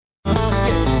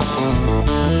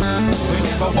We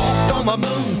never walked on the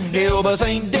moon. Elvis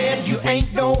ain't dead. You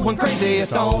ain't going crazy.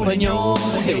 It's all in your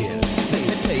head. Let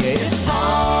me tell you, it's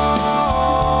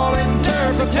all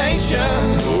interpretation.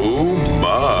 Oh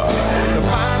my. To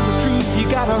find the truth, you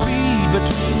gotta read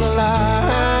between the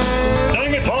lines.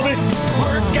 Dang it, Bobby.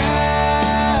 Work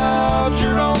out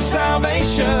your own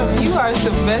salvation. You are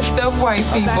the best of white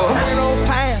people. That narrow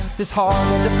path is hard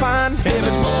to find.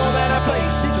 Heaven's more than a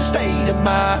place, it's a state of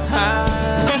mind.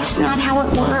 That's not how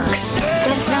it works.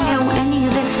 That's not how any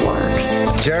of this works.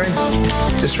 Jerry,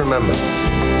 just remember,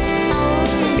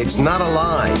 it's not a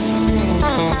lie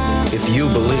if you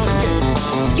believe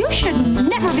it. You should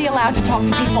never be allowed to talk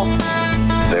to people.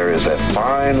 There is a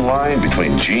fine line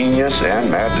between genius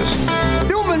and madness.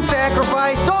 Human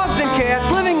sacrifice, dogs and cats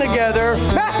living together,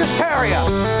 mass hysteria.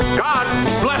 God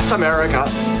bless America.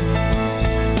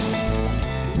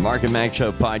 Mark and Mac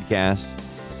Show podcast.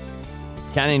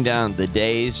 Counting down the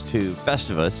days to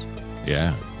Festivus.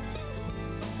 Yeah.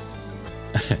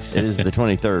 It is the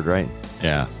 23rd, right?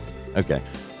 Yeah. Okay.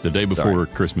 The day before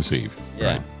Christmas Eve.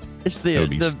 Yeah. Right? It's It'll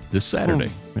be this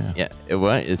Saturday. Yeah.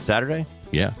 It's Saturday?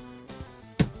 Yeah.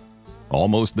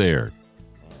 Almost there.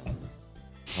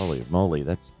 Holy moly,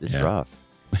 it's rough.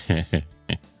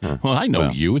 Well, I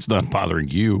know you. It's not bothering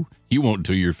you. You won't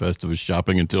do your Festivus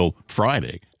shopping until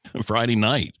Friday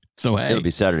night. So hey, it'll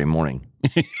be Saturday morning.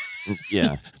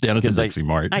 Yeah, down at the Dixie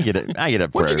Mart. I get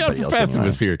up. What you got for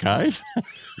Festivus here, guys?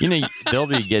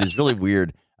 It's really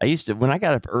weird. I used to, when I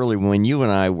got up early, when you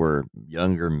and I were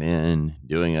younger men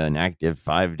doing an active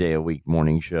 5-day-a-week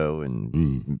morning show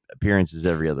and appearances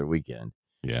every other weekend.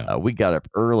 Yeah, we got up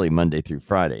early Monday through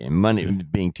Friday, and Monday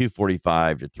being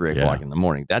 2:45 to 3 o'clock in the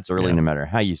morning. That's early, no matter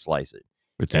how you slice it.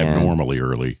 It's abnormally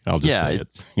early. I'll just say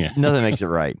it. Yeah, nothing makes it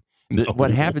right. No. What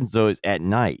happens though is at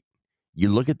night, you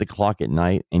look at the clock at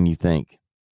night and you think,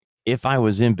 if I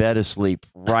was in bed asleep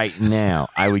right now,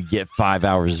 I would get 5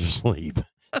 hours of sleep.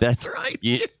 That's right.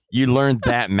 You learned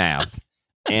that math,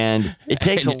 and it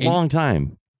takes a long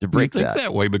time to break that. You think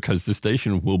that way because the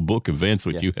station will book events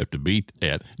which you have to be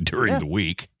at during the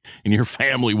week, and your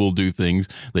family will do things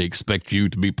they expect you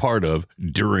to be part of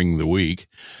during the week.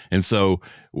 And so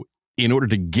in order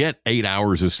to get 8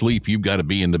 hours of sleep, you've got to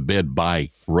be in the bed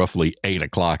by roughly 8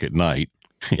 o'clock at night.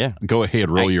 Yeah. Go ahead,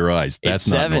 roll your eyes. That's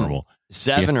not normal.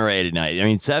 7 or 8 at night. I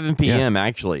mean, 7 p.m.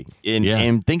 actually.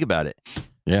 And think about it.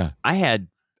 Yeah. I had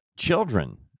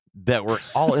children that were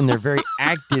all in their very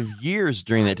active years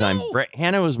during that time.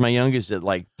 Hannah was my youngest at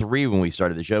like 3 when we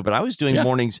started the show, but I was doing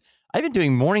mornings. I've been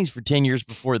doing mornings for 10 years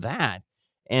before that.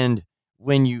 And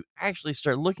when you actually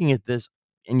start looking at this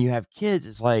and you have kids,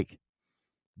 it's like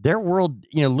their world,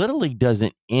 Little League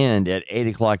doesn't end at 8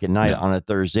 o'clock at night on a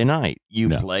Thursday night. You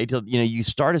play till, you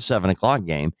start a 7 o'clock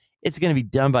game. It's going to be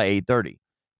done by 8:30.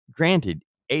 Granted,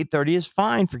 8:30 is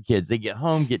fine for kids. They get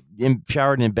home,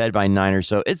 showered and in bed by 9 or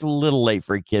so. It's a little late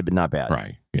for a kid, but not bad.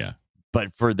 Right. Yeah.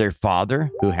 But for their father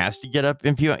who has to get up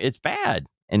it's bad,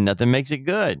 and nothing makes it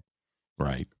good.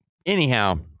 Right.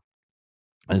 Anyhow,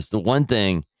 it's the one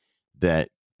thing that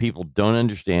people don't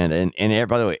understand. And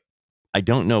by the way, I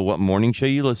don't know what morning show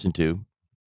you listen to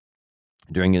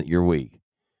during your week,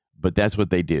 but that's what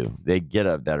they do. They get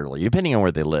up that early, depending on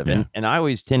where they live. Yeah. And I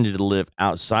always tended to live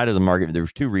outside of the market. There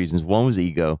was 2 reasons. One was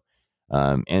ego.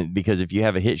 And because if you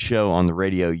have a hit show on the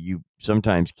radio, you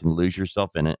sometimes can lose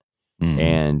yourself in it. Mm-hmm.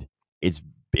 And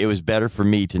it was better for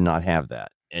me to not have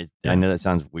that. I know that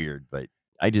sounds weird, but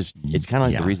it's kind of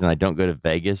like the reason I don't go to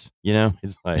Vegas.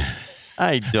 It's like,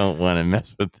 I don't want to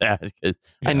mess with that because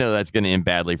I know that's going to end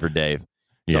badly for Dave.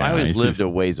 So I always lived a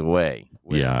ways away.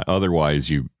 Yeah. Otherwise,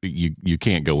 you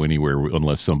can't go anywhere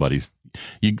unless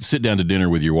you sit down to dinner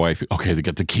with your wife. Okay,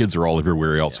 the kids are all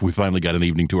everywhere else. Yeah. We finally got an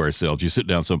evening to ourselves. You sit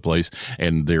down someplace,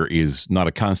 and there is not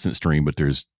a constant stream, but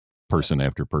there's person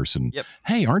after person. Yep.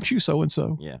 Hey, aren't you so and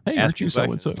so? Yeah. Hey, aren't you so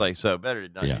and so? It's like better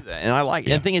to not do that. And I like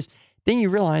it. And the thing is, then you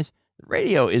realize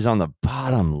radio is on the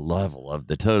bottom level of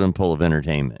the totem pole of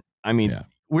entertainment. I mean,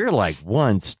 we're like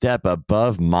one step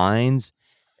above Minds.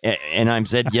 And I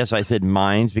said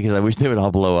Minds because I wish they would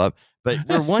all blow up. But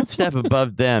we're one step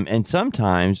above them. And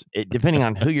sometimes, depending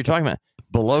on who you're talking about,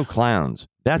 below clowns.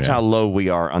 That's how low we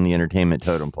are on the entertainment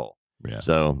totem pole. Yeah.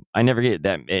 So I never get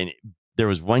that. And there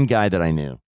was one guy that I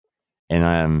knew.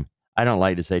 And I don't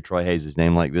like to say Troy Hayes'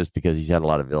 name like this because he's had a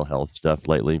lot of ill health stuff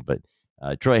lately. But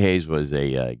Troy Hayes was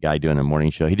a guy doing a morning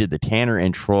show. He did the Tanner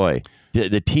and Troy, the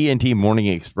TNT Morning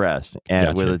Express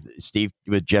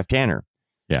with Jeff Tanner.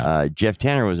 Yeah. Jeff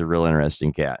Tanner was a real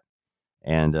interesting cat,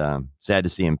 and sad to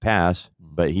see him pass,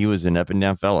 but he was an up and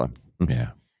down fella.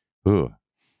 Yeah. Ooh.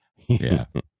 Yeah.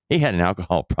 he had an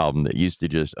alcohol problem that used to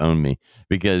just own me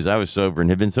because I was sober and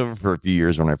had been sober for a few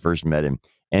years when I first met him.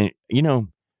 And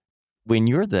when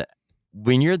you're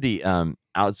the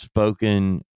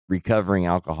outspoken recovering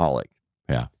alcoholic,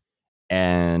 Yeah.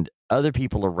 and other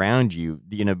people around you,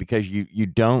 because you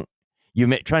try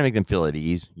to make them feel at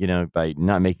ease, by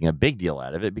not making a big deal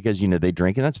out of it because, they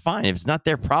drink and that's fine. If it's not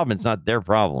their problem, it's not their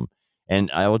problem. And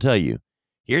I will tell you,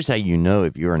 here's how you know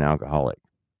if you're an alcoholic.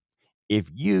 If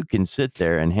you can sit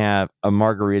there and have a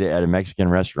margarita at a Mexican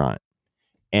restaurant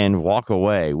and walk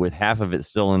away with half of it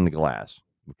still in the glass,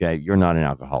 okay, you're not an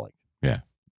alcoholic. Yeah.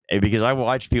 And because I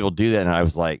watched people do that and I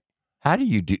was like, why did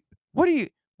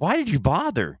you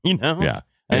bother? Yeah.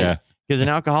 Because an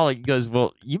alcoholic goes,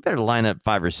 well, you better line up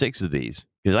 5 or 6 of these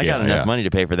because I got enough money to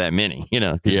pay for that many,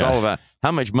 because it's all about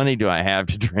how much money do I have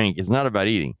to drink. It's not about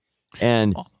eating.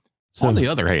 And so, on the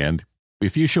other hand,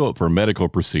 if you show up for a medical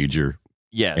procedure,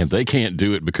 yes, and they can't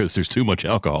do it because there's too much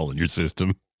alcohol in your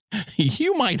system,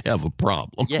 you might have a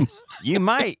problem. Yes, you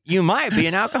might be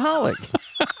an alcoholic,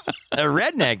 a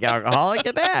redneck alcoholic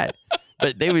at that.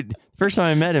 But first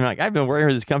time I met him, like, I've been working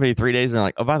for this company 3 days, and they're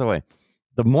like, oh, by the way,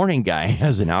 the morning guy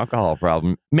has an alcohol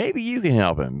problem. Maybe you can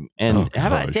help him. And how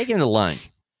about take him to lunch?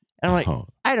 And I'm like,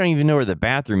 I don't even know where the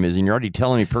bathroom is, and you're already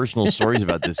telling me personal stories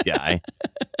about this guy.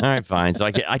 All right, fine. So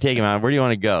I take him out. Where do you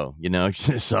want to go?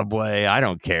 Subway. I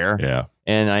don't care. Yeah.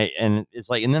 And it's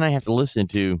like, and then I have to listen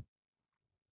to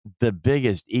the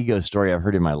biggest ego story I've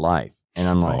heard in my life. And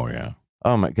I'm like,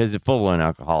 oh my, because it's full-blown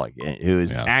alcoholic who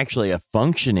is actually a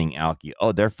functioning alkie.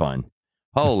 Oh, they're fun.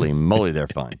 Holy moly, they're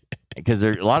fun. Because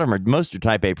a lot of them most are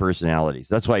type A personalities.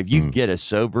 That's why if you get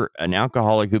an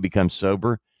alcoholic who becomes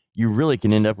sober, you really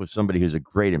can end up with somebody who's a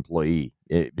great employee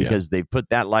because they put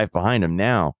that life behind them.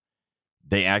 Now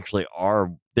they actually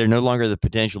they're no longer the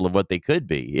potential of what they could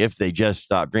be if they just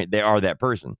stop drinking. They are that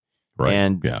person. Right.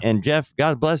 And Jeff,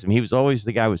 God bless him, he was always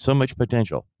the guy with so much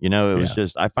potential. It was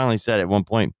just, I finally said at one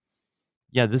point,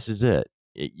 this is it.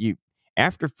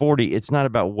 After 40, it's not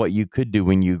about what you could do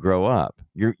when you grow up.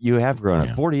 You have grown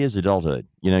up. 40 is adulthood.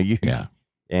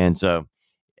 And so,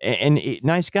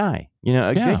 nice guy,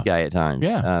 a good guy at times.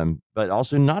 Yeah. But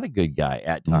also not a good guy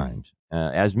at times,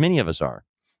 as many of us are.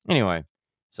 Anyway,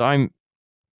 so I'm.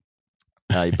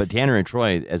 But Tanner and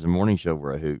Troy, as a morning show,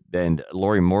 were a hoot. And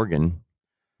Lori Morgan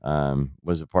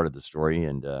was a part of the story.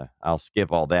 And I'll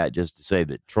skip all that just to say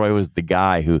that Troy was the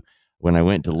guy who, when I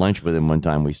went to lunch with him one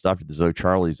time, we stopped at this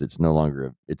O'Charlie's. It's no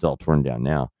longer, it's all torn down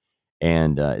now.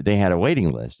 And they had a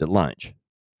waiting list at lunch.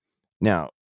 Now,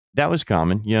 that was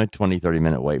common, 20,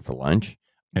 30-minute wait for lunch.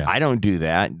 Yeah. I don't do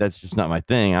that. That's just not my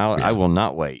thing. I will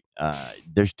not wait.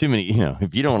 There's too many,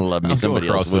 if you don't want to love me, somebody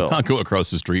else will. I'll go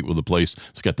across the street with a place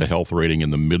that's got the health rating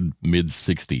in the mid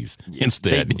 60s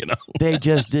instead, They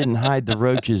just didn't hide the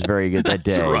roaches very good that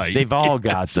day. That's right. They've all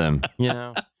got them,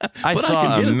 I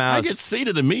saw a mouse. I get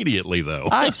seated immediately, though.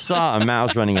 I saw a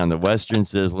mouse running on the Western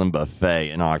Sizzlin buffet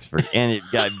in Oxford, and it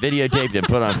got videotaped and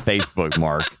put on Facebook,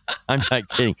 Mark. I'm not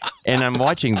kidding. And I'm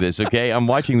watching this, okay? I'm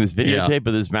watching this videotape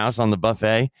of this mouse on the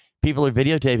buffet. People are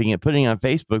videotaping it, putting it on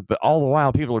Facebook, but all the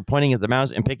while people are pointing at the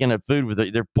mouse and picking up food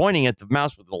they're pointing at the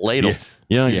mouse with the ladle. Yes.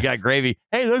 You got gravy.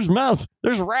 Hey, there's a mouse.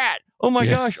 There's a rat. Oh my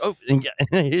gosh. Oh, and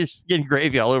he's getting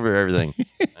gravy all over everything.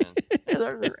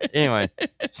 Anyway,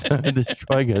 so this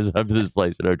Troy goes up to this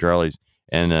place at O'Charlie's,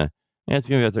 and it's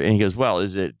gonna be and he goes, well,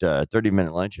 is it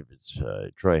 30-minute lunch if it's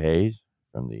Troy Hayes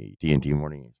from the TNT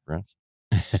Morning Express?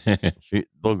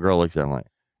 Little girl looks at him like,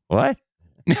 what?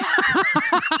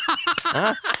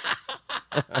 Huh?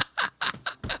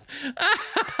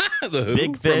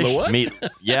 Big fish meet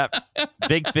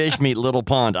big fish meet little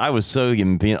pond. I was so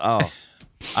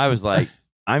I was like,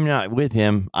 I'm not with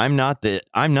him. I'm not the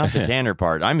Tanner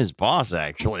part. I'm his boss,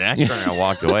 actually. After I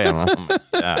walked away, I'm like, oh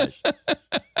my gosh.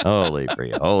 Holy,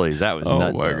 that was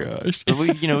nuts. Oh my gosh. But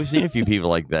we've seen a few people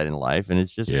like that in life, and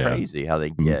it's just crazy how they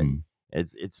get.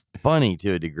 It's funny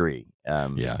to a degree.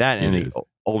 That and the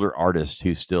older artist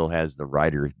who still has the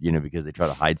writer, because they try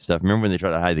to hide stuff. Remember when they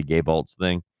try to hide the Gay Bolts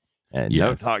thing? And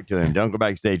don't talk to him. Don't go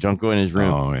backstage. Don't go in his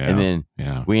room. Oh, yeah. And then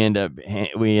we end up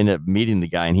meeting the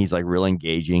guy, and he's like real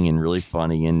engaging and really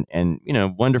funny and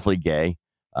wonderfully gay.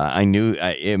 I knew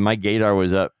my gaydar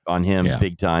was up on him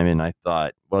big time, and I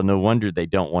thought, well, no wonder they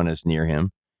don't want us near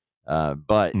him.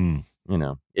 But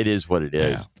it is what it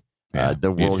is.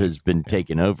 The world has been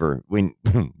taken over.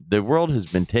 The world has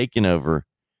been taken over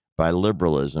by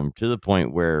liberalism to the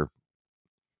point where,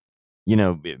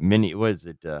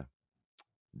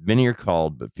 many are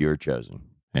called, but few are chosen.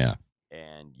 Yeah.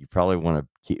 And you probably want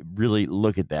to really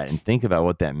look at that and think about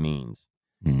what that means.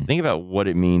 Think about what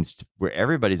it means where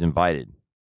everybody's invited.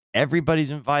 Everybody's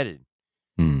invited.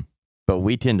 but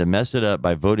we tend to mess it up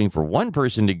by voting for one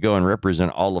person to go and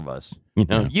represent all of us.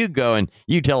 You go and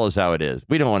you tell us how it is.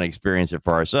 We don't want to experience it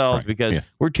for ourselves because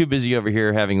we're too busy over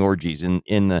here having orgies in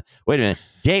the wait a minute,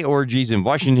 gay orgies in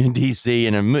Washington D.C.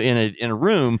 in a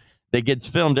room that gets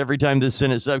filmed every time the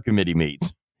Senate subcommittee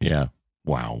meets. Yeah.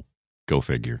 Wow. Go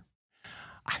figure.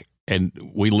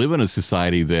 And we live in a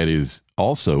society that is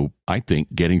also, I think,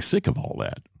 getting sick of all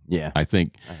that. Yeah. I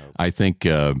think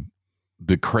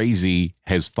the crazy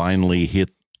has finally hit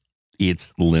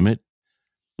its limit.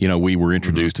 We were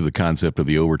introduced to the concept of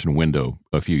the Overton window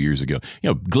a few years ago.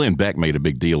 Glenn Beck made a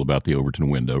big deal about the Overton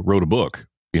window, wrote a book,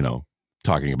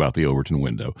 talking about the Overton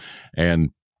window.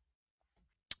 And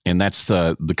that's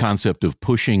the concept of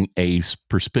pushing a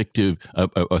perspective,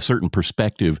 a certain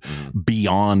perspective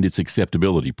beyond its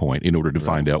acceptability point in order to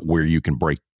find out where you can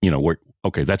break,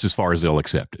 that's as far as they'll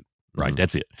accept it. Right.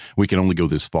 That's it. We can only go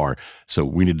this far. So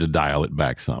we need to dial it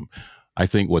back some. I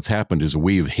think what's happened is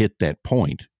we've hit that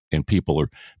point and people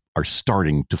are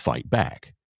starting to fight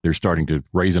back. They're starting to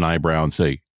raise an eyebrow and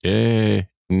say,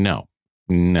 no,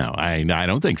 I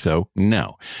don't think so.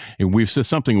 No. And we've said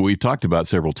something we've talked about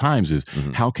several times is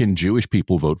how can Jewish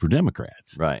people vote for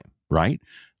Democrats? Right. Right.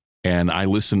 And I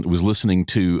was listening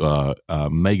to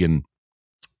Megan.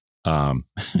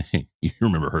 You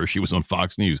remember her? She was on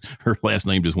Fox News. Her last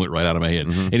name just went right out of my head.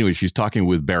 Anyway, she's talking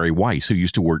with Barry Weiss, who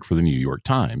used to work for the New York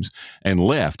Times and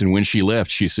left. And when she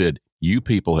left, she said, "You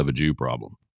people have a Jew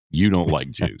problem. You don't like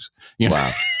Jews."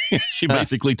 Wow. She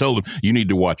basically told them, "You need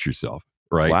to watch yourself."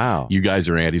 Right. Wow. You guys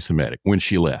are anti-Semitic when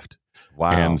she left.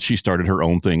 Wow. And she started her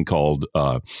own thing called,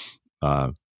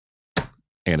 and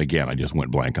again, I just went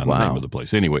blank on the name of the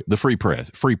place. Anyway, the Free Press.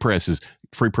 Free Press is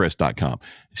freepress.com.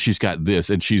 She's got this,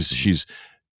 and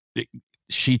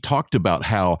she talked about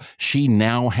how she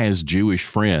now has Jewish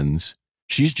friends.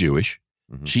 She's Jewish.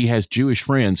 She has Jewish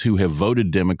friends who have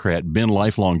voted Democrat, been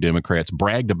lifelong Democrats,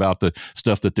 bragged about the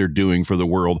stuff that they're doing for the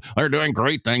world. They're doing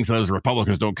great things. Those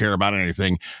Republicans don't care about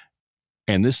anything.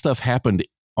 And this stuff happened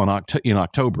in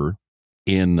October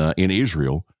in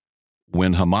Israel,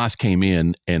 when Hamas came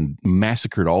in and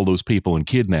massacred all those people and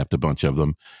kidnapped a bunch of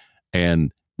them.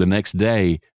 And the next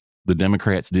day, the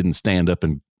Democrats didn't stand up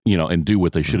and do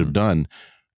what they should have done.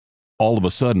 All of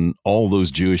a sudden, all those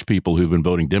Jewish people who've been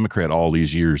voting Democrat all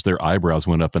these years, their eyebrows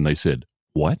went up and they said,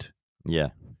 "What?" Yeah.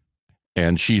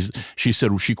 And she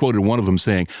said, she quoted one of them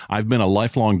saying, "I've been a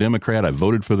lifelong Democrat. I've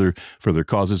voted for their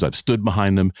causes. I've stood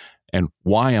behind them. And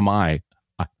why am I'm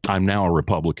now a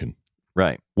Republican?"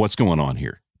 Right. What's going on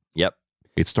here? Yep.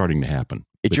 It's starting to happen.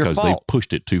 It's your fault. Because they've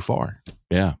pushed it too far.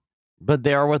 Yeah. But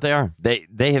they are what they are.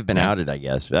 They have been outed, I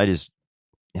guess.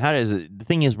 The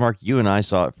thing is, Mark, you and I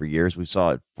saw it for years. We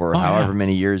saw it for however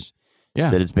many years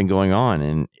that it's been going on.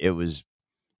 And it was,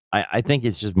 I think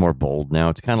it's just more bold now.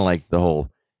 It's kind of like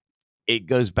it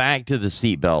goes back to the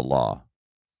seatbelt law.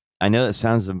 I know that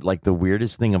sounds like the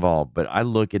weirdest thing of all, but I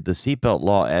look at the seatbelt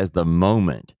law as the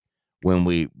moment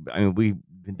when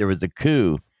there was a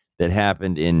coup that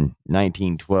happened in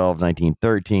 1912,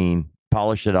 1913,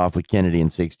 polished it off with Kennedy in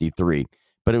 63.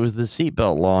 But it was the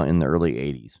seatbelt law in the early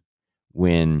 80s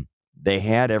when they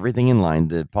had everything in line,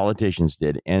 the politicians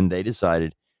did, and they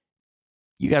decided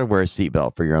you got to wear a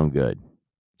seatbelt for your own good.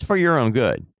 It's for your own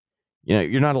good.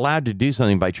 You're not allowed to do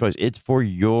something by choice. It's for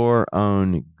your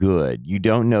own good. You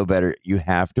don't know better. You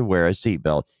have to wear a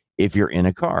seatbelt if you're in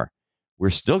a car.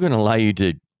 We're still going to allow you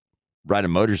to ride a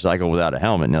motorcycle without a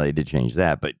helmet. Now, they did change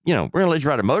that, but we're going to let you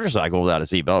ride a motorcycle without a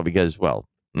seatbelt because, well,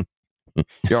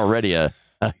 you're already a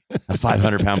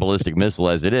 500-pound ballistic missile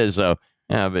as it is. So,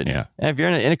 if you're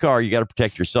in a car, you got to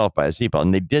protect yourself by a seatbelt.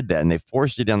 And they did that, and they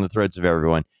forced it down the throats of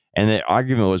everyone. And the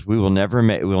argument was, we will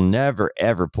never,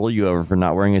 ever pull you over for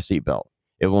not wearing a seatbelt.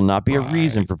 It will not be a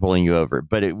reason for pulling you over,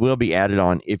 but it will be added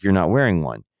on if you're not wearing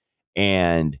one.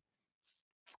 And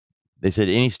they said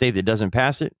any state that doesn't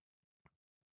pass it,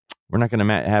 we're not going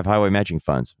to have highway matching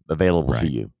funds available to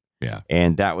you. Yeah.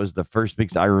 And that was the first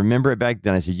big, I remember it back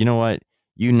then. I said, you know what?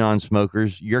 You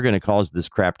non-smokers, you're going to cause this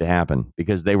crap to happen,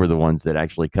 because they were the ones that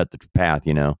actually cut the path,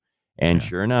 And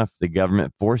sure enough, the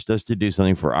government forced us to do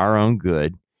something for our own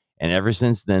good. And ever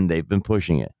since then, they've been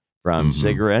pushing it from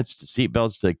cigarettes to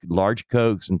seatbelts to large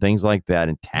Cokes and things like that,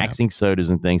 and taxing sodas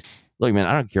and things. Look, man,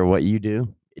 I don't care what you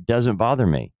do. It doesn't bother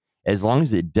me. As long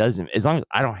as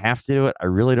I don't have to do it, I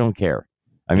really don't care.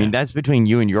 I mean, that's between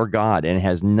you and your God, and it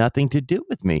has nothing to do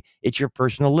with me. It's your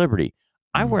personal liberty.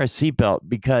 I wear a seatbelt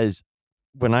because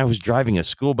when I was driving a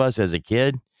school bus as a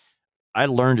kid, I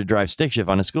learned to drive stick shift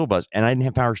on a school bus, and I didn't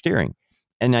have power steering.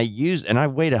 And I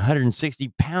weighed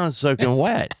 160 pounds soaking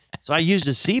wet. So I used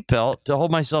a seatbelt to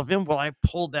hold myself in while I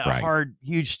pulled that hard,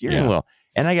 huge steering wheel.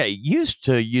 And I got used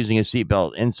to using a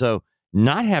seatbelt. And so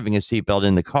not having a seatbelt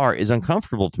in the car is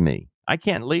uncomfortable to me. I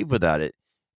can't leave without it.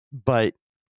 But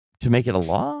to make it a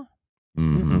law,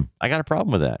 I got a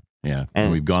problem with that. Yeah.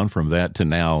 And we've gone from that to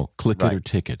now click it or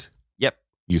ticket. Yep.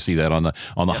 You see that on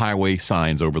the highway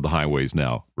signs over the highways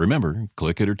now. Remember,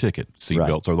 click it or ticket.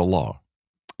 Seatbelts are the law.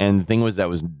 And the thing was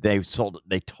they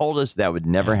told us that would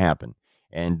never happen.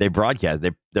 And they broadcast,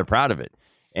 they're proud of it.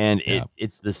 And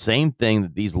it's the same thing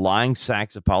that these lying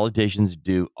sacks of politicians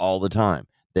do all the time.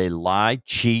 They lie,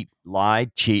 cheat,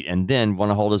 and then want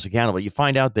to hold us accountable. You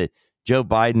find out that Joe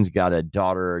Biden's got a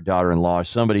daughter or daughter-in-law,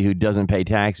 somebody who doesn't pay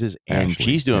taxes, and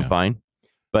she's doing fine.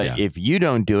 But if you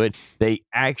don't do it, they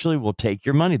actually will take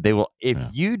your money. They will, if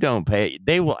you don't pay it,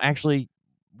 they will actually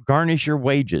garnish your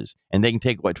wages, and they can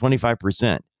take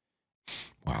 25%.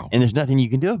 Wow. And there's nothing you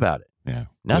can do about it. Yeah.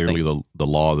 Nothing. Clearly the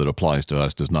law that applies to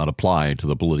us does not apply to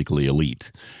the politically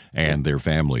elite and their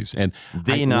families. And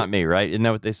not me, right? Isn't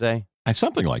that what they say?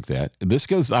 Something like that.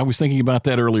 I was thinking about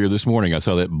that earlier this morning. I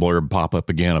saw that blurb pop up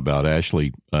again about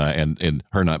Ashley and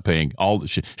her not paying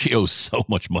she owes so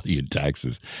much money in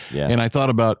taxes. Yeah. And I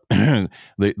thought about,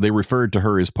 they referred to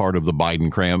her as part of the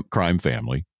Biden crime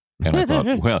family. And I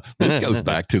thought, well, this goes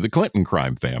back to the Clinton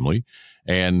crime family.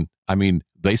 And I mean,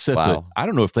 they set I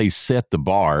don't know if they set the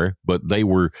bar, but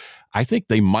I think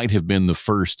they might have been the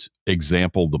first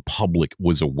example the public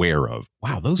was aware of.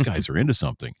 Wow, those guys are into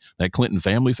something. That Clinton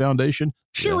Family Foundation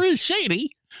sure is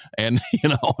shady. And,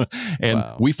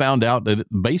 we found out that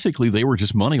basically they were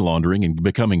just money laundering and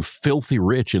becoming filthy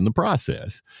rich in the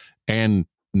process. And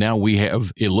now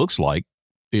it looks like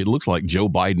Joe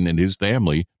Biden and his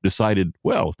family decided,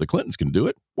 well, if the Clintons can do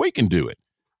it, we can do it.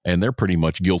 And they're pretty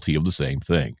much guilty of the same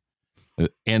thing.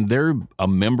 And they're a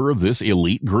member of this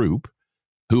elite group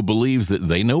who believes that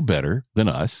they know better than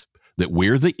us, that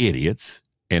we're the idiots,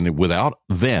 and without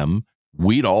them,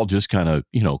 we'd all just kind of,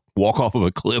 walk off of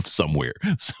a cliff somewhere.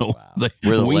 So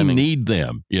we need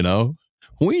them,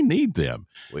 we need them.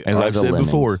 As I've said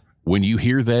before, when you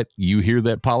hear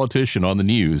that politician on the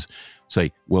news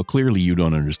say, well, clearly you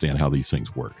don't understand how these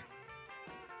things work.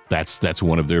 That's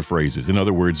one of their phrases. In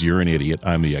other words, you're an idiot.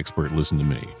 I'm the expert. Listen to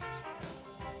me.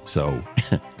 So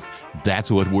that's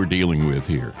what we're dealing with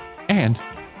here. And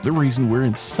the reason we're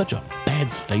in such a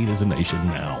bad state as a nation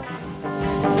now.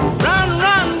 Run,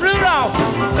 run, Rudolph!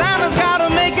 Santa's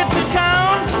gotta make it to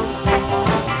town.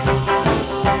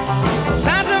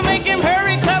 Santa, make him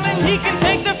hurry, tell him he can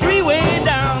take the freeway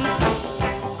down.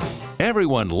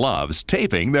 Everyone loves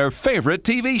taping their favorite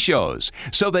TV shows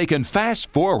so they can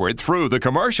fast forward through the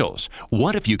commercials.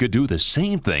 What if you could do the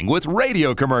same thing with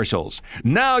radio commercials?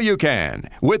 Now you can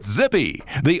with Zippy,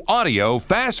 the audio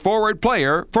fast forward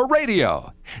player for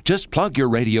radio. Just plug your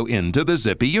radio into the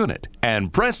Zippy unit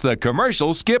and press the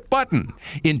commercial skip button.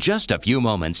 In just a few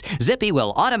moments, Zippy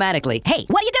will automatically... Hey,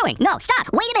 what are you doing? No, stop.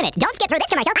 Wait a minute. Don't skip through this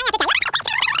commercial. I have to tell you.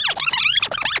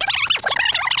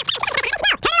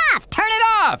 Turn it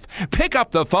off! Pick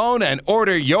up the phone and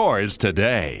order yours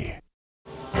today.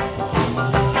 Run,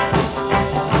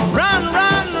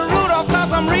 run, Rudolph,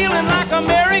 'cause I'm reeling like a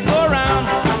merry-go-round.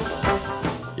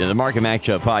 Yeah, the Mark and Mack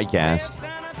Show podcast.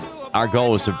 Our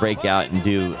goal was to break out and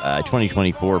do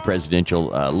 2024 presidential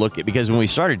look at, because when we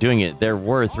started doing it, there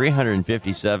were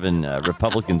 357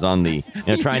 Republicans on the,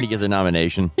 trying to get the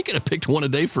nomination. You could have picked one a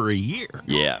day for a year.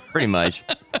 Yeah, pretty much.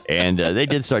 And they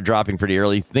did start dropping pretty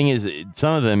early. The thing is,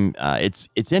 some of them, it's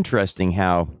interesting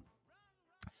how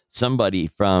somebody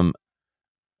from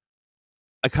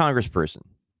a congressperson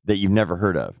that you've never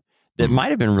heard of, that might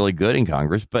have been really good in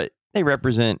Congress, but they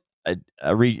represent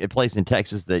a place in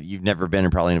Texas that you've never been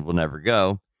and probably will never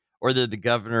go, or they're the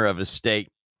governor of a state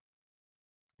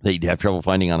that you'd have trouble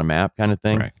finding on a map, kind of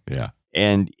thing. Right. Yeah.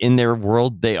 And in their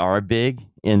world, they are big.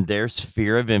 In their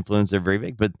sphere of influence, they're very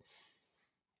big, but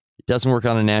it doesn't work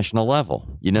on a national level.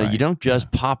 You don't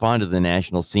just pop onto the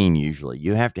national scene. Usually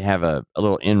you have to have a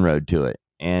little inroad to it.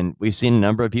 And we've seen a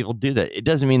number of people do that. It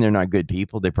doesn't mean they're not good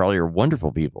people. They probably are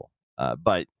wonderful people,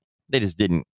 but they just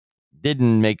didn't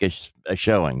make a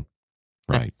showing.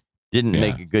 Right. Didn't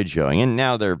make a good showing. And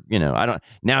now they're,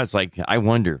 now it's like, I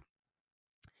wonder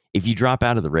if you drop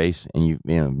out of the race and you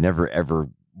never ever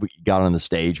got on the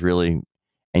stage really,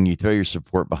 and you throw your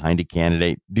support behind a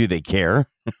candidate, do they care?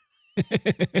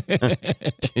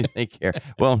 Do they care?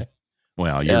 Well,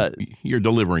 you're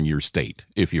delivering your state.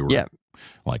 If you were,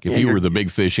 if you were the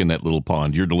big fish in that little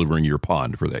pond, you're delivering your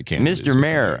pond for that candidate. Mr.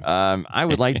 Mayor, I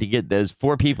would like to get those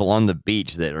 4 people on the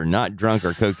beach that are not drunk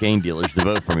or cocaine dealers to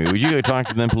vote for me. Would you go talk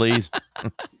to them, please?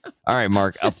 All right,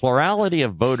 Mark. A plurality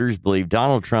of voters believe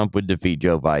Donald Trump would defeat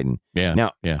Joe Biden. Yeah.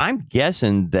 Now, yeah. I'm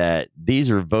guessing that these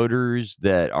are voters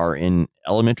that are in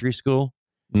elementary school.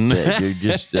 That you're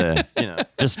just,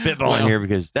 just spitballing here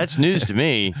because that's news to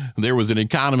me. There was an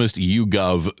Economist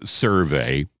YouGov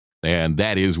survey, and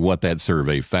that is what that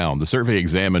survey found. The survey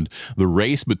examined the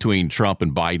race between Trump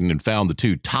and Biden and found the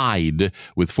two tied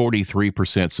with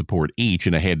 43% support each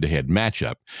in a head-to-head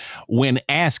matchup. When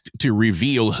asked to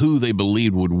reveal who they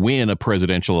believed would win a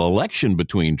presidential election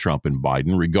between Trump and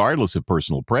Biden, regardless of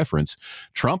personal preference,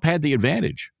 Trump had the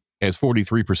advantage, as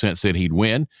 43% said he'd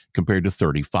win compared to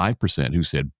 35% who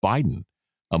said Biden.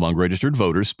 Among registered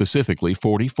voters, specifically,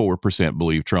 44%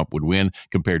 believe Trump would win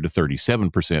compared to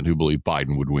 37% who believe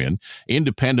Biden would win.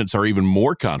 Independents are even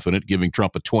more confident, giving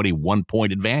Trump a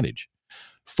 21-point advantage.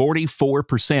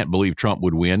 44% believe Trump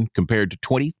would win compared to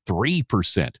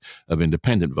 23% of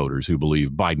independent voters who believe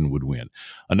Biden would win.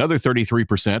 Another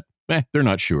 33%, they're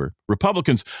not sure.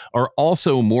 Republicans are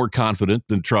also more confident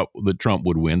that Trump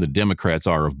would win than Democrats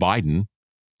are of Biden,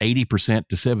 80%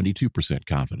 to 72%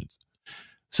 confidence.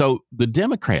 So the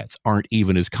Democrats aren't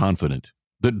even as confident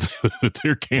that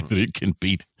their candidate can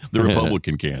beat the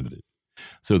Republican candidate.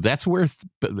 So that's where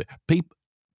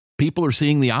people are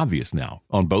seeing the obvious now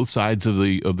on both sides of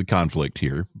the conflict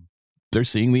here. They're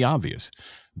seeing the obvious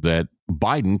that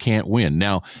Biden can't win.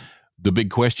 Now, the big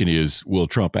question is, will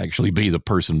Trump actually be the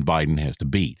person Biden has to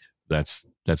beat? That's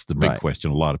the big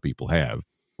question a lot of people have,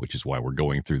 which is why we're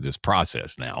going through this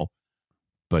process now.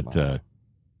 But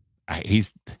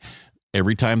he's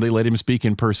every time they let him speak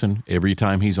in person, every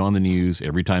time he's on the news,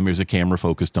 every time there's a camera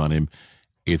focused on him,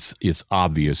 it's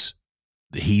obvious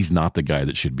that he's not the guy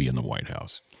that should be in the White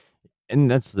House. And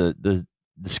that's the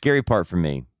scary part for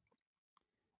me.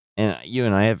 And you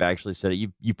and I have actually said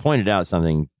it. You pointed out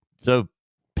something so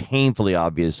painfully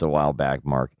obvious a while back,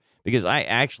 Mark, because I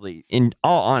actually, in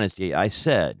all honesty, I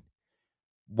said,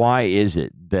 why is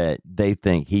it that they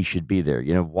think he should be there?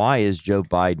 Why is Joe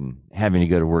Biden having to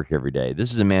go to work every day?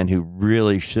 This is a man who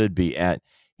really should be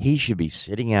he should be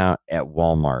sitting out at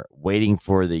Walmart waiting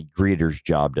for the greeter's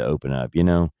job to open up,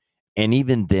 and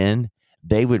even then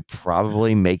they would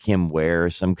probably make him wear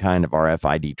some kind of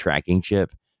RFID tracking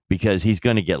chip because he's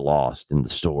going to get lost in the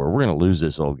store. We're going to lose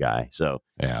this old guy. So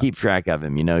keep track of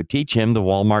him, teach him the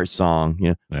Walmart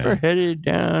song, we're headed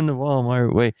down the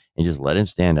Walmart way, and just let him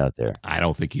stand out there. I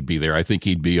don't think he'd be there. I think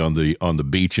he'd be on the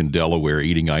beach in Delaware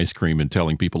eating ice cream and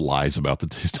telling people lies about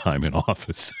his time in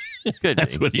office.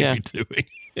 That's what he'd be doing.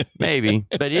 Maybe.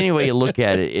 But anyway, you look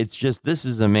at it, it's just, this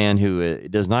is a man who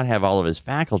does not have all of his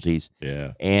faculties.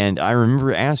 Yeah. And I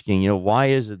remember asking, why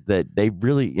is it that they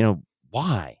really,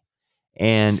 why?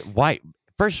 And why,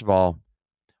 first of all,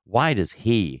 why does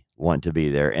he want to be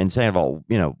there? And second of all,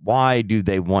 why do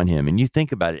they want him? And you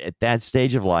think about it, at that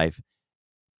stage of life,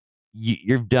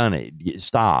 you've done it.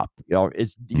 Stop.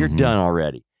 You're done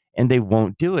already. And they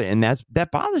won't do it. And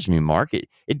that bothers me, Mark.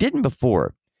 It didn't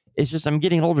before. It's just, I'm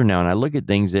getting older now and I look at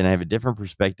things and I have a different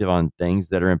perspective on things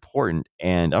that are important.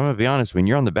 And I'm going to be honest, when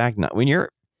you're on the back nine, when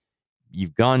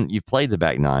you've played the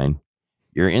back nine,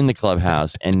 you're in the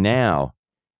clubhouse, and now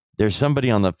there's somebody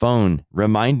on the phone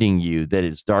reminding you that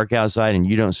it's dark outside and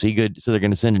you don't see good, so they're going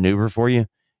to send an Uber for you.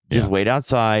 Just wait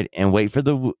outside and wait for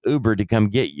the Uber to come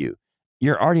get you.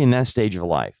 You're already in that stage of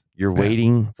life. You're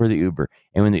waiting for the Uber.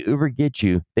 And when the Uber gets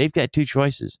you, they've got two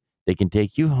choices. They can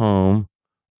take you home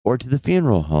or to the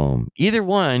funeral home. Either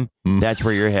one, that's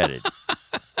where you're headed.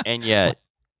 And yet,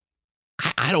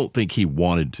 I don't think he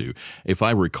wanted to. If I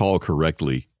recall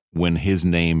correctly, when his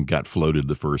name got floated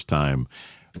the first time,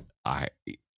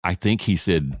 I think he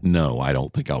said, no, I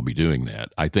don't think I'll be doing that.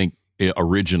 I think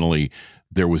originally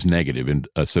there was negative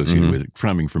associated with it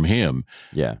coming from him.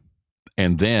 Yeah.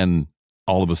 And then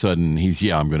all of a sudden he's,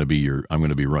 I'm going to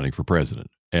be running for president.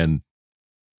 And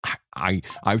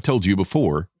I've told you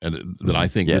before that I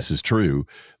think this is true,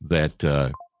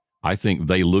 that I think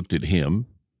they looked at him,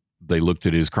 they looked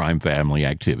at his crime family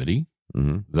activity.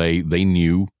 They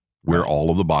knew where all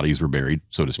of the bodies were buried,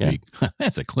 so to speak.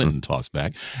 That's a Clinton toss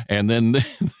back. And then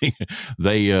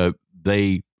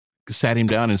they sat him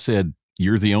down and said,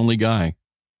 you're the only guy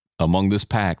among this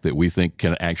pack that we think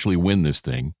can actually win this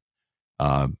thing.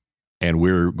 And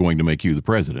we're going to make you the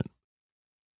president.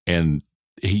 And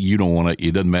you don't want to,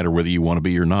 it doesn't matter whether you want to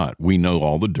be or not. We know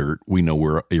all the dirt. We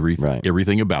know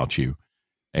everything about you.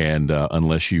 And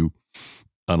unless you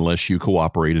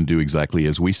cooperate and do exactly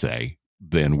as we say,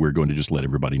 then we're going to just let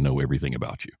everybody know everything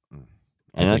about you.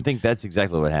 And I think that's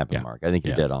exactly what happened, Mark. I think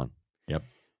you're dead on. Yep.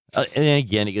 And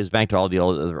again, it goes back to all the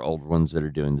other old ones that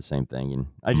are doing the same thing. And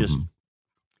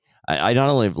I not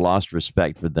only have lost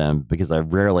respect for them because I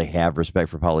rarely have respect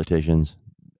for politicians.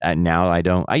 And now I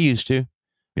don't. I used to.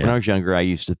 When I was younger, I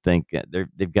used to think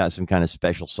they've got some kind of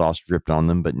special sauce dripped on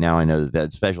them. But now I know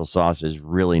that special sauce is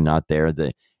really not there.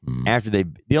 You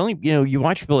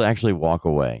watch people actually walk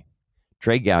away.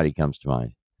 Trey Gowdy comes to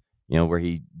mind, where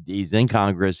he's in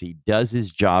Congress. He does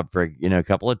his job for, a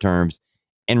couple of terms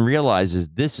and realizes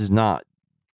this is not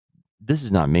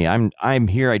me. I'm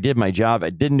here. I did my job. I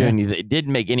didn't do anything. It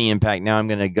didn't make any impact. Now I'm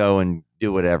going to go and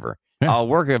do whatever. Yeah. I'll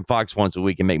work at Fox once a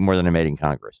week and make more than I made in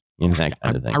Congress. That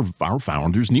kind of thing. Our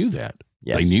founders knew that.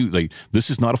 Yes. They knew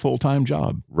this is not a full-time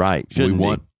job. Right.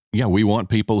 We want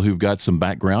people who've got some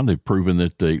background. They've proven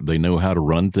that they know how to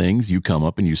run things. You come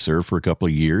up and you serve for a couple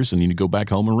of years and you go back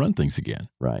home and run things again.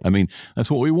 Right. I mean, that's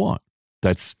what we want.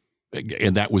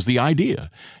 And that was the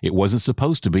idea. It wasn't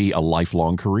supposed to be a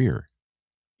lifelong career.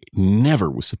 It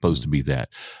never was supposed to be that,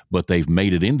 but they've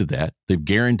made it into that. They've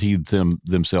guaranteed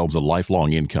themselves a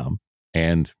lifelong income,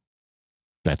 and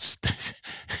that's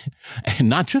and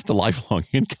not just a lifelong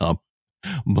income,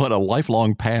 but a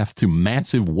lifelong path to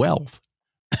massive wealth.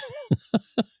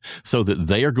 So that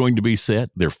they are going to be set,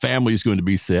 their family is going to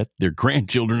be set, their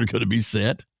grandchildren are going to be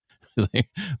set.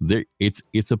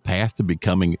 It's a path to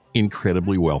becoming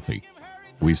incredibly wealthy.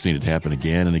 We've seen it happen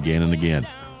again and again and again.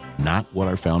 Not what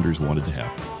our founders wanted to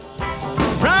happen.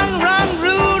 Run, run,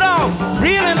 Rudolph,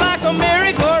 reeling like a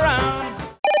merry-go-round.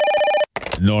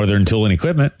 Northern Tool and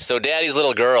Equipment. So Daddy's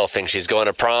little girl thinks she's going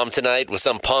to prom tonight with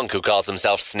some punk who calls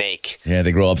himself Snake. Yeah,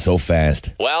 they grow up so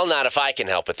fast. Well, not if I can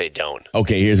help it, they don't.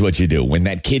 Okay, here's what you do. When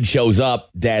that kid shows up,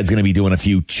 Dad's going to be doing a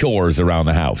few chores around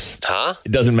the house. Huh?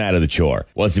 It doesn't matter the chore.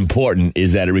 What's important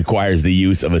is that it requires the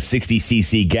use of a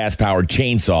 60cc gas-powered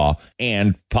chainsaw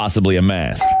and possibly a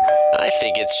mask. I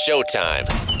think it's showtime.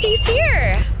 He's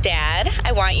here. Dad,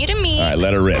 I want you to meet... All right,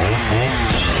 let her rip.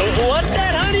 What's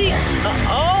that, honey?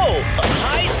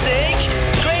 Hi, Snake.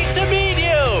 Great to meet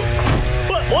you.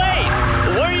 Wait,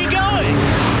 where are you going?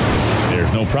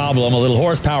 There's no problem a little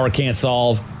horsepower can't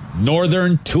solve.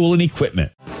 Northern Tool and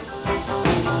Equipment.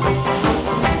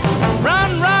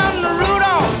 Run, run,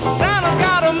 Rudolph, Santa's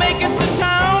gotta make it to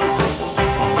town.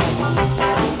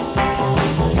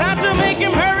 Santa, make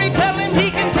him hurry, tell him he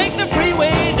can take the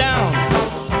freeway down.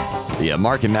 The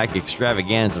Mark and Mac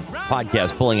Extravaganza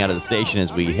podcast pulling out of the station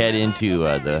as we head into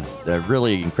the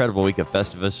really incredible week of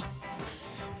Festivus.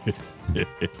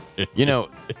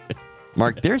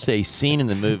 Mark, there's a scene in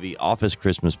the movie Office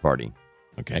Christmas Party.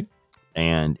 Okay.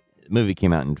 And the movie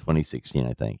came out in 2016,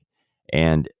 I think.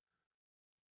 And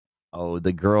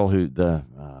the girl the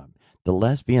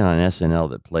lesbian on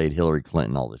SNL that played Hillary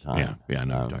Clinton all the time. Yeah, I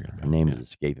know what you're talking about. Her name is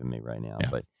escaping me right now.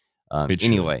 Yeah. But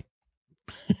anyway.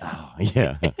 Oh,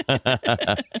 yeah.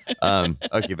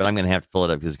 Okay, but I'm going to have to pull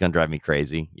it up because it's going to drive me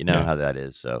crazy. You know how that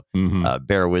is. So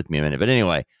bear with me a minute. But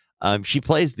anyway, she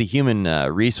plays the human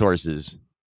resources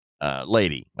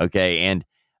lady. Okay. And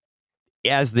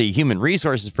as the human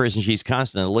resources person, she's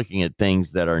constantly looking at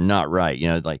things that are not right.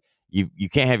 Like you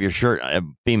can't have your shirt,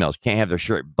 females can't have their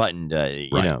shirt buttoned,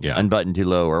 unbuttoned too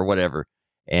low or whatever.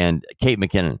 And Kate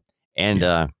McKinnon.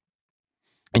 And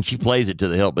she plays it to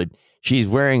the hilt, but she's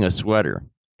wearing a sweater.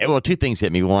 Well, two things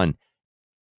hit me. One,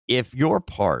 if your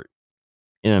part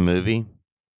in a movie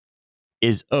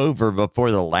is over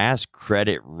before the last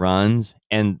credit runs,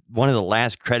 and one of the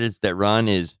last credits that run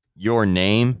is your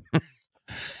name,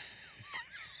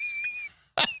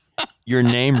 your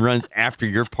name runs after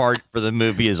your part for the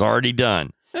movie is already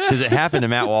done. Because it happened to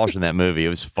Matt Walsh in that movie. It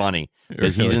was funny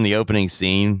because he's in the opening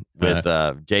scene with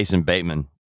Jason Bateman,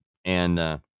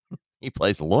 and he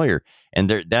plays a lawyer, and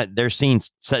their scene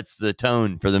sets the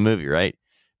tone for the movie, right?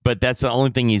 But that's the only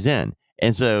thing he's in.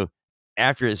 And so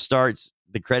after it starts,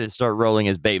 the credits start rolling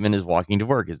as Bateman is walking to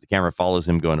work, as the camera follows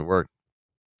him going to work.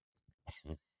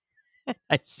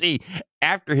 I see.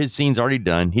 After his scene's already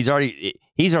done, he's already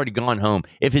gone home.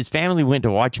 If his family went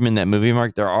to watch him in that movie,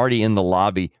 Mark, they're already in the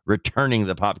lobby returning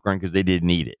the popcorn because they didn't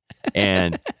eat it.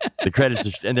 And the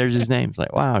credits and there's his name. It's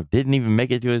like, wow, didn't even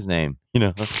make it to his name.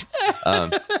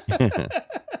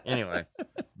 Anyway,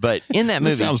 but in that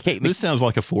movie, this sounds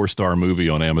like a 4-star movie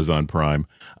on Amazon Prime.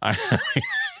 I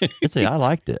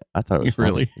liked it. I thought it was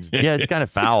really, yeah. It's kind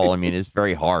of foul. I mean, it's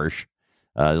very harsh.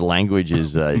 The language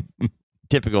is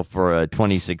typical for a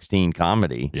 2016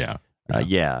 comedy. Yeah.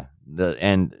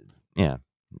 And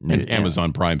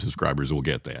Amazon Prime subscribers will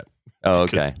get that. Oh,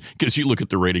 okay. Because you look at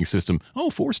the rating system,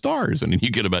 4 stars, and then you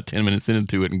get about 10 minutes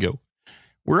into it and go,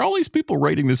 were all these people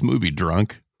rating this movie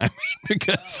drunk? I mean,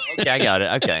 because okay, I got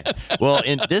it. Okay. Well,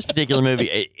 in this particular movie,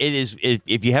 it is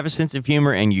if you have a sense of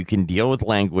humor and you can deal with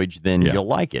language, then you'll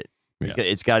like it. Yeah.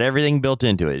 It's got everything built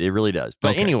into it. It really does.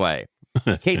 But anyway,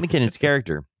 Kate McKinnon's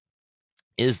character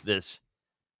is this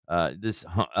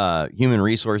human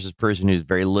resources person who's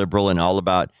very liberal and all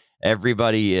about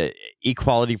everybody,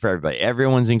 equality for everybody.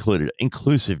 Everyone's included,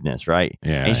 inclusiveness, right?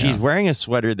 Yeah. And she's wearing a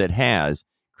sweater that has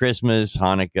Christmas,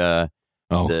 Hanukkah,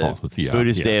 the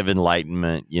Buddhist Day of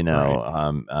Enlightenment,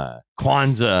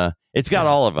 Kwanzaa. It's got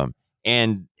all of them.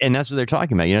 And that's what they're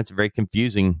talking about. It's a very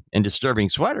confusing and disturbing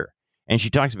sweater. And she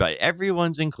talks about it.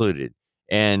 Everyone's included.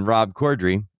 And Rob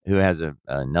Corddry, who has a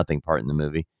nothing part in the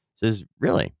movie, says,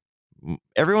 really?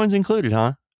 Everyone's included,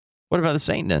 huh? What about the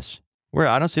Satanists? Where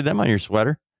I don't see them on your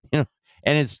sweater.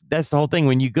 And that's the whole thing.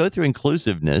 When you go through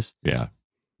inclusiveness,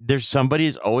 there's somebody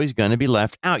who's always going to be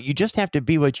left out. You just have to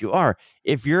be what you are.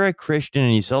 If you're a Christian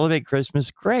and you celebrate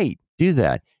Christmas, great, do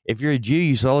that. If you're a Jew,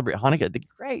 you celebrate Hanukkah,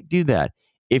 great, do that.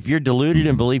 If you're deluded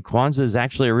and believe Kwanzaa is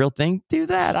actually a real thing, do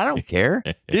that. I don't care.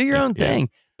 Do your own thing.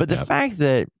 But the fact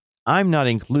that I'm not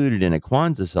included in a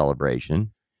Kwanzaa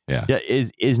celebration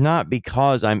is not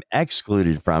because I'm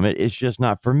excluded from it. It's just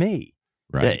not for me.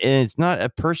 Right. And it's not a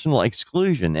personal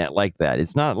exclusion like that.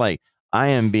 It's not like I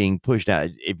am being pushed out.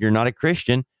 If you're not a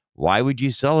Christian, why would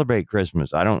you celebrate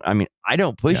Christmas? I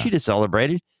don't push you to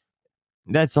celebrate it.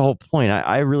 That's the whole point.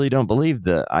 I really don't believe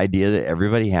the idea that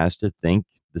everybody has to think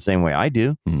the same way I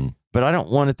do, but I don't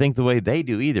want to think the way they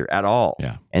do either at all.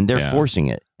 Yeah. And they're forcing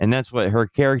it. And that's what her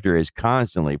character is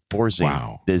constantly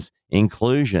forcing this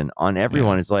inclusion on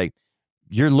everyone. It's like,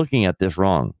 you're looking at this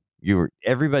wrong.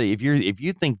 Everybody, if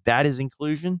you think that is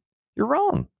inclusion, you're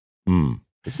wrong.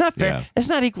 It's not fair. Yeah. It's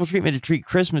not equal treatment to treat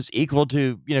Christmas equal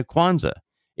to, Kwanzaa.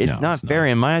 It's not fair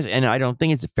in my eyes. And I don't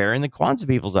think it's fair in the Kwanzaa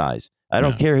people's eyes. I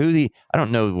don't care I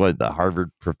don't know what the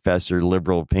Harvard professor,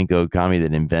 liberal pinko commie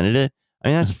that invented it. I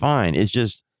mean, that's fine. It's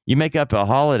just, you make up a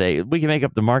holiday. We can make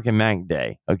up the Mark and Mac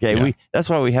Day. Okay. Yeah. That's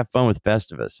why we have fun with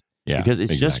Festivus. Yeah. Because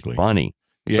it's just funny.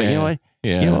 Yeah. But you know what?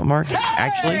 Yeah. You know what, Mark?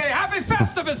 Actually, happy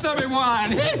Festivus,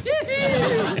 everyone!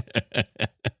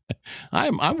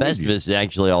 I'm Festivus is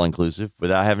actually all inclusive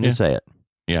without having to say it.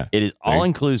 Yeah. It is all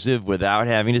inclusive without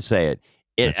having to say it.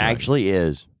 It actually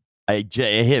is. It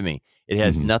hit me. It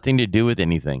has nothing to do with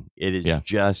anything. It is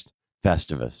just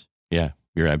Festivus. Yeah.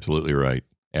 You're absolutely right.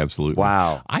 Absolutely.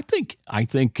 Wow. I think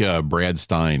Brad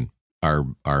Stein, our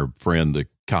friend, the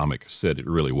comic, said it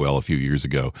really well a few years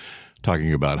ago,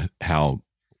 talking about how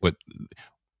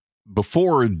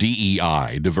before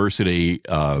DEI, diversity,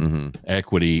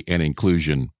 equity, and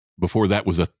inclusion, before that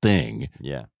was a thing.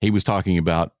 Yeah. He was talking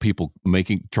about people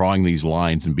drawing these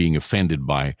lines and being offended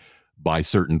by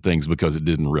certain things because it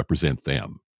didn't represent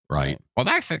them. Right. Well,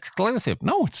 that's exclusive.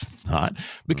 No, it's not,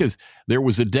 because there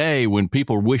was a day when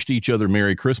people wished each other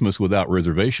Merry Christmas without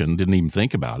reservation, didn't even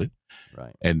think about it.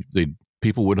 Right. And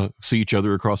people would see each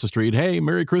other across the street. Hey,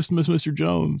 Merry Christmas, Mr.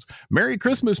 Jones. Merry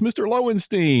Christmas, Mr.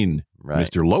 Lowenstein. Right.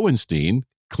 Mr. Lowenstein,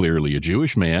 clearly a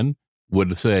Jewish man,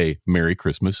 would say Merry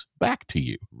Christmas back to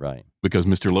you. Right. Because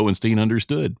Mr. Lowenstein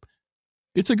understood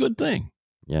it's a good thing.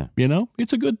 Yeah.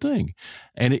 It's a good thing.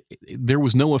 And there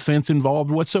was no offense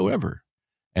involved whatsoever.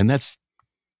 And that's,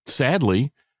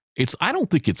 sadly, I don't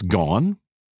think it's gone,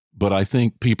 but I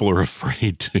think people are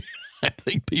afraid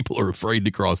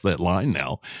to cross that line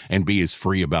now and be as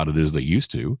free about it as they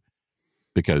used to,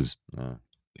 because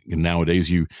nowadays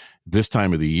this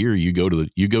time of the year, you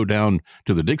go down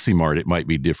to the Dixie Mart, it might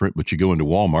be different, but you go into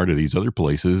Walmart or these other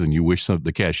places and you wish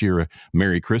the cashier a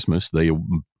Merry Christmas, they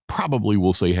probably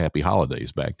will say Happy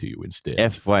Holidays back to you instead.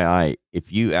 FYI,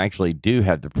 if you actually do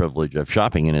have the privilege of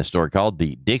shopping in a store called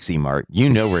the Dixie Mart, you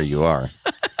know where you are.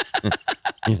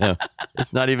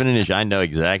 It's not even an issue. I know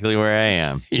exactly where I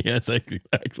am. Yes,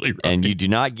 exactly right. And you do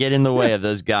not get in the way of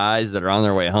those guys that are on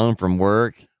their way home from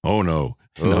work. Oh, no.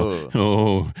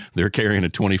 No, they're carrying a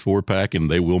 24-pack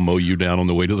and they will mow you down on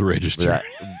the way to the register.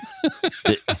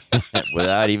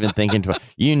 Without even thinking twice.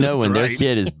 When their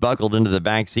kid is buckled into the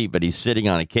back seat, but he's sitting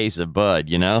on a case of Bud,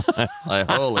 like,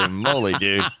 holy moly,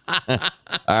 dude. All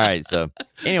right. So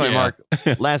anyway, Mark,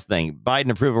 last thing, Biden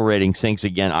approval rating sinks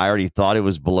again. I already thought it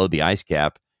was below the ice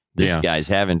cap. This guy's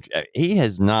he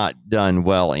has not done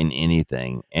well in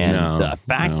anything. And the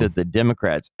fact that the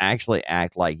Democrats actually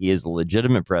act like he is a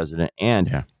legitimate president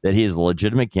and that he is a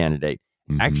legitimate candidate.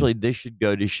 Actually, this should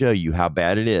go to show you how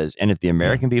bad it is. And if the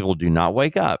American people do not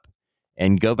wake up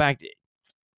and go back to,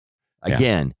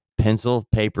 again, pencil,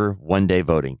 paper, one-day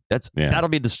voting, that'll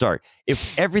be the start.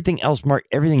 If everything else, Mark,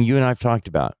 everything you and I have talked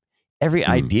about, every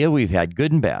idea we've had,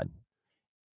 good and bad,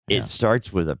 it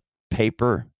starts with a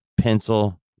paper,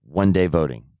 pencil, one-day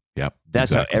voting. Yep.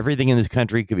 That's how everything in this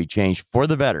country could be changed for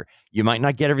the better. You might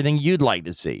not get everything you'd like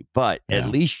to see, but at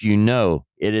least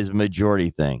it is a majority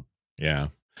thing. Yeah.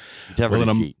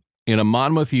 In a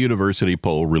Monmouth University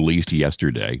poll released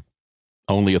yesterday,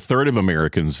 only a third of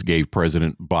Americans gave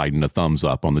President Biden a thumbs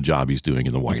up on the job he's doing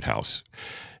in the White House.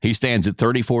 He stands at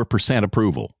 34%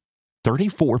 approval.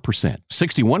 34%.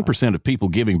 61% of people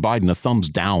giving Biden a thumbs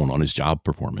down on his job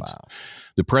performance. Wow.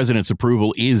 The president's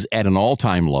approval is at an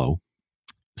all-time low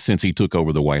since he took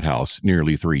over the White House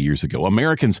nearly 3 years ago.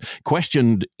 Americans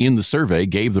questioned in the survey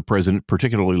gave the president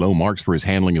particularly low marks for his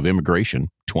handling of immigration,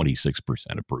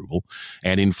 26% approval,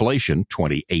 and inflation,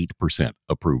 28%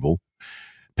 approval.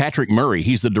 Patrick Murray,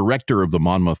 he's the director of the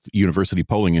Monmouth University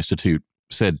Polling Institute,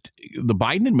 said the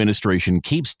Biden administration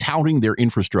keeps touting their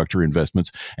infrastructure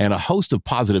investments and a host of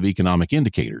positive economic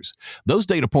indicators. Those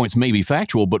data points may be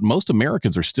factual, but most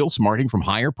Americans are still smarting from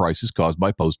higher prices caused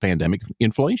by post-pandemic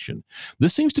inflation.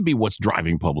 This seems to be what's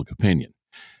driving public opinion.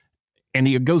 And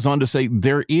he goes on to say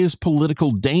there is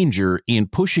political danger in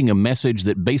pushing a message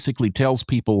that basically tells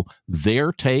people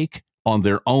their take on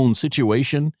their own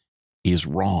situation is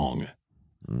wrong.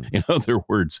 In other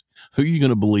words, who are you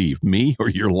going to believe, me or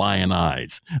your lying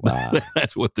eyes? Wow.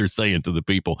 That's what they're saying to the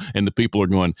people. And the people are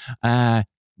going,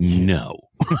 no.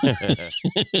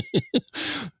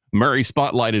 Murray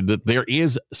spotlighted that there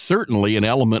is certainly an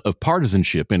element of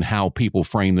partisanship in how people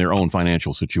frame their own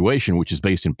financial situation, which is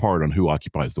based in part on who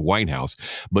occupies the White House.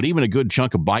 But even a good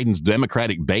chunk of Biden's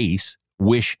Democratic base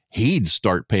wish he'd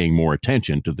start paying more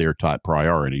attention to their top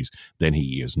priorities than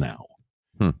he is now.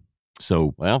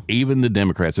 So even the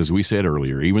Democrats, as we said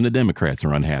earlier, even the Democrats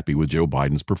are unhappy with Joe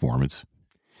Biden's performance.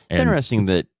 It's interesting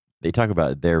that they talk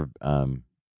about their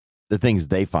the things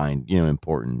they find,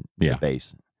 important in the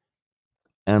base.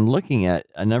 And I'm looking at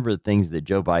a number of things that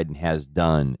Joe Biden has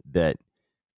done that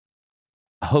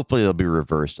hopefully they'll be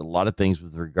reversed. A lot of things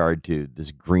with regard to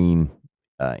this green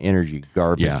energy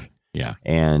garbage. Yeah.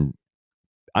 And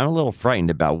I'm a little frightened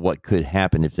about what could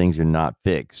happen if things are not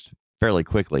fixed fairly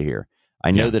quickly here. I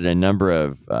know that a number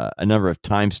of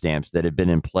timestamps that have been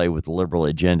in play with the liberal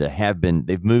agenda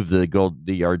they've moved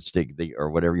the yardstick,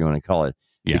 or whatever you want to call it,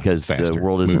 because the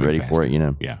world isn't ready for it,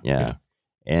 Yeah.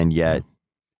 And yet,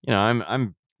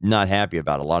 I'm not happy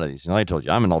about a lot of these. And like I told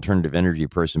you, I'm an alternative energy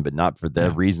person, but not for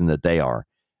the reason that they are.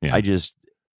 Yeah.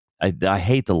 I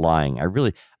hate the lying.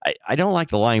 I don't like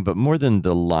the lying, but more than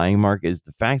the lying, Mark, is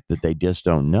the fact that they just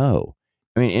don't know.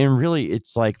 I mean, and really,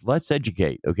 it's like, let's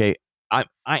educate. Okay.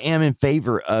 I am in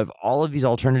favor of all of these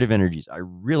alternative energies. I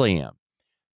really am.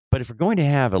 But if we're going to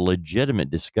have a legitimate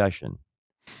discussion,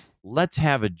 let's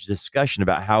have a discussion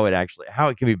about how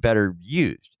it can be better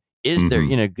used. Is there,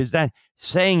 because that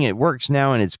saying it works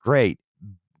now and it's great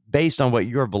based on what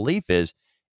your belief is.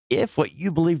 If what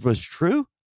you believed was true,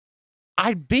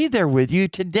 I'd be there with you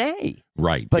today.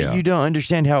 Right. But you don't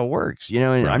understand how it works, and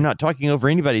right. I'm not talking over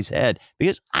anybody's head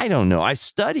because I don't know. I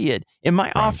study it in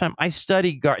my off time. I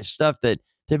study stuff that,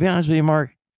 to be honest with you,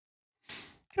 Mark, I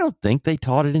don't think they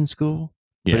taught it in school.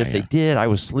 But if they did, I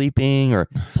was sleeping or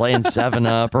playing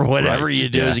 7-Up or whatever you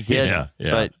do as a kid. Yeah.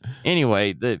 But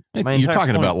anyway, you're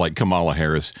talking about like Kamala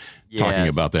Harris talking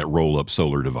about that roll-up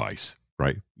solar device.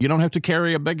 Right. You don't have to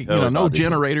carry a big, no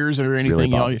generators or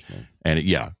anything. Really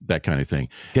that kind of thing.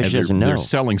 Because she doesn't know. They're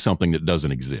selling something that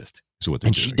doesn't exist. Is what they're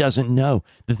doing. She doesn't know.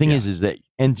 The thing is that,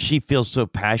 and she feels so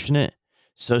passionate,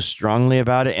 so strongly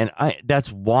about it. And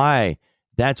that's why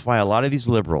a lot of these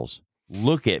liberals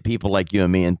look at people like you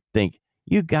and me and think,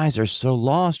 you guys are so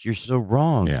lost. You're so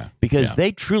wrong. Yeah. Because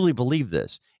they truly believe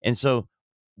this. And so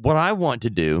what I want to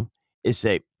do is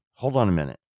say, hold on a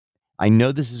minute. I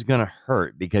know this is going to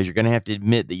hurt because you're going to have to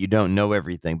admit that you don't know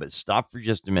everything, but stop for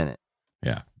just a minute.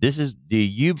 Yeah. Do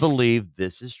you believe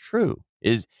this is true?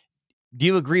 Do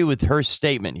you agree with her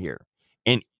statement here?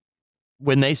 And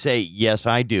when they say, yes,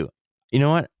 I do, you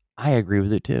know what? I agree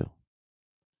with it too.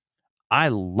 I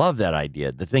love that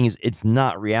idea. The thing is, it's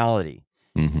not reality.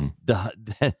 Mm-hmm.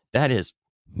 That is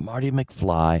Marty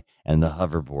McFly and the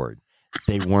hoverboard.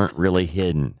 They weren't really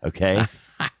hidden. Okay.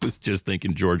 I was just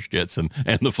thinking George Jetson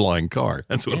and the flying car.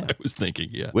 That's what I was thinking.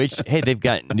 Yeah. Which, hey, they've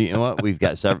got, you know what? We've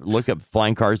got several. Look up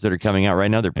flying cars that are coming out right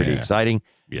now. They're pretty exciting.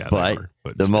 Yeah. But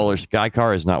the Mueller Sky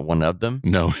Car is not one of them.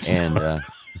 No. And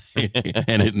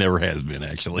and it never has been,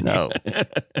 actually. No.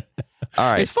 All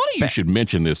right. It's funny you should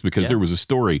mention this because there was a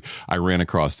story I ran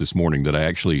across this morning that I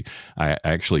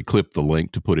actually clipped the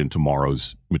link to put in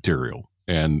tomorrow's material.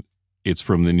 And it's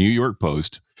from the New York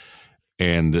Post.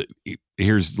 And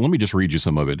let me just read you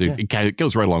some of it. It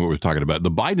goes right along with what we're talking about.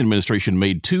 The Biden administration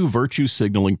made 2 virtue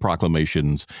signaling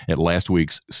proclamations at last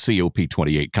week's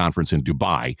COP28 conference in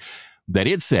Dubai that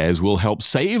it says will help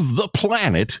save the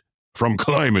planet from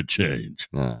climate change.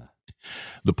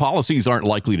 The policies aren't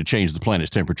likely to change the planet's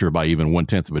temperature by even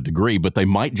 1/10 of a degree, but they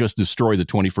might just destroy the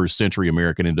 21st century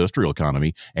American industrial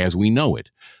economy as we know it.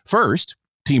 First,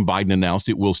 Team Biden announced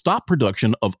it will stop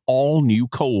production of all new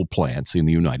coal plants in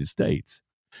the United States.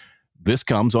 This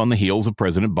comes on the heels of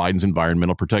President Biden's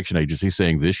Environmental Protection Agency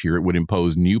saying this year it would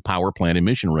impose new power plant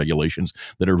emission regulations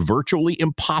that are virtually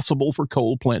impossible for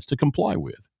coal plants to comply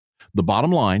with. The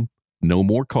bottom line, no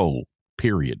more coal,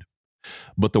 period.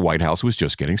 But the White House was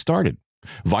just getting started.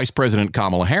 Vice President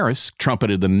Kamala Harris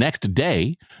trumpeted the next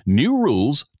day new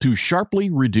rules to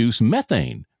sharply reduce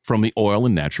methane from the oil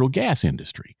and natural gas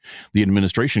industry. The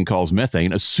administration calls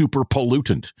methane a super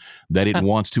pollutant that it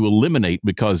wants to eliminate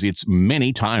because it's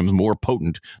many times more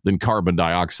potent than carbon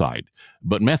dioxide.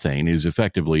 But methane is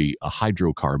effectively a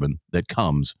hydrocarbon that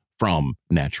comes from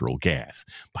natural gas.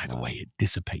 By the way, it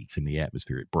dissipates in the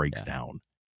atmosphere. It breaks down.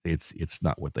 It's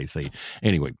not what they say.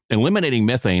 Anyway, eliminating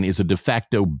methane is a de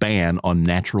facto ban on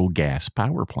natural gas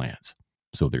power plants.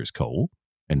 So there's coal,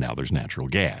 and now there's natural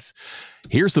gas.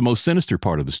 Here's the most sinister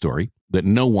part of the story that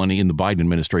no one in the Biden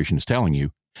administration is telling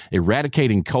you.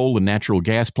 Eradicating coal and natural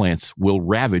gas plants will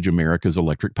ravage America's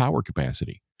electric power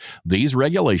capacity. These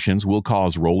regulations will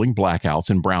cause rolling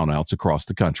blackouts and brownouts across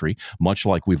the country, much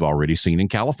like we've already seen in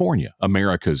California,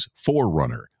 America's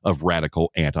forerunner of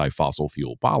radical anti-fossil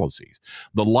fuel policies.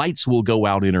 The lights will go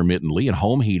out intermittently, and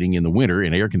home heating in the winter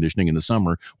and air conditioning in the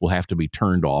summer will have to be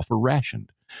turned off or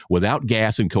rationed. Without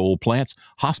gas and coal plants,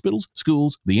 hospitals,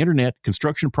 schools, the internet,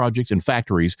 construction projects, and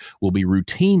factories will be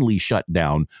routinely shut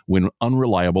down when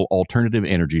unreliable alternative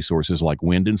energy sources like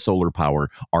wind and solar power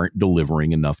aren't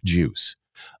delivering enough juice.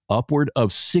 Upward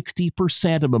of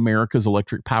 60% of America's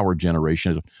electric power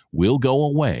generation will go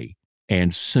away,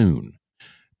 and soon.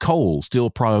 Coal still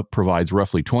provides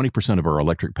roughly 20% of our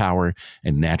electric power,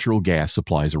 and natural gas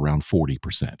supplies around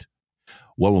 40%.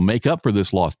 What will make up for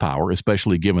this lost power,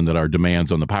 especially given that our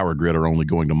demands on the power grid are only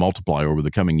going to multiply over the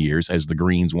coming years as the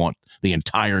Greens want the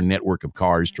entire network of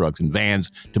cars, trucks, and vans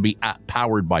to be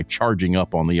powered by charging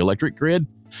up on the electric grid?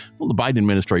 Well, the Biden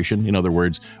administration, in other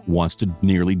words, wants to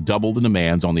nearly double the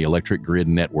demands on the electric grid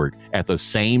network at the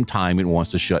same time it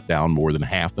wants to shut down more than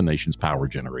half the nation's power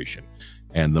generation,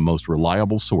 and the most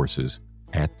reliable sources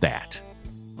at that.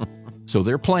 So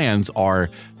their plans are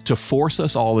to force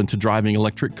us all into driving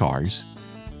electric cars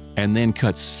and then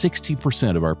cut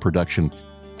 60% of our production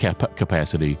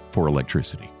capacity for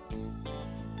electricity.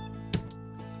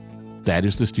 That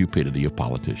is the stupidity of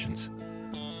politicians.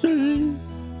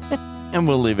 And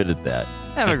we'll leave it at that.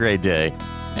 Have a great day.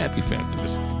 Happy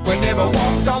Festivus. We never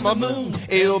walked on the moon.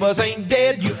 Elvis ain't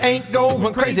dead. You ain't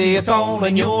going crazy. It's all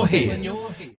in your head.